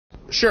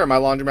Sure, my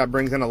laundromat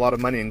brings in a lot of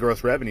money in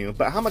gross revenue,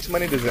 but how much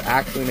money does it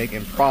actually make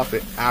in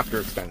profit after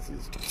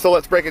expenses? So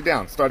let's break it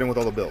down, starting with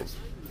all the bills.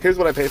 Here's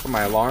what I pay for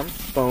my alarm,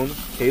 phone,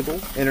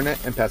 cable,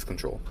 internet, and pest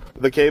control.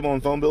 The cable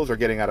and phone bills are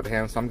getting out of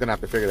hand, so I'm going to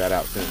have to figure that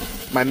out soon.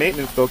 My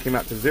maintenance bill came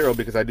out to $0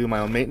 because I do my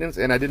own maintenance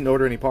and I didn't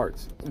order any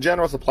parts.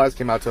 General supplies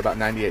came out to about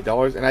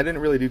 $98 and I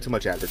didn't really do too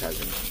much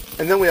advertising.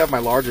 And then we have my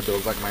larger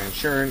bills like my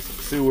insurance,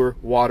 sewer,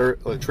 water,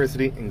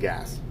 electricity, and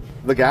gas.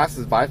 The gas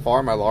is by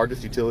far my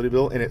largest utility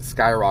bill and it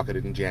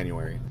skyrocketed in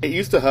January. It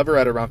used to hover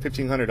at around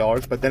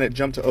 $1,500, but then it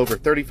jumped to over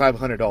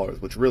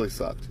 $3,500, which really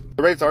sucked.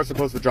 The rates are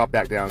supposed to drop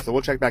back down, so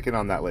we'll check back in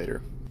on that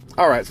later.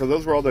 Alright, so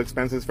those were all the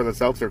expenses for the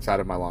self-serve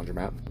side of my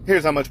laundromat.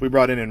 Here's how much we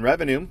brought in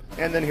revenue,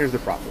 and then here's the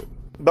profit.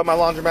 But my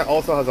laundromat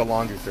also has a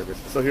laundry service,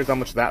 so here's how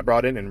much that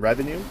brought in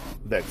revenue,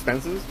 the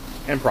expenses,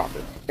 and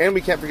profit. And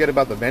we can't forget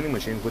about the vending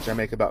machines, which I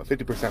make about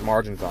 50%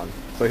 margins on.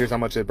 So here's how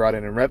much it brought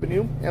in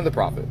revenue and the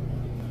profit.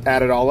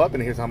 Add it all up,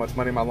 and here's how much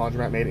money my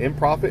laundromat made in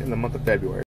profit in the month of February.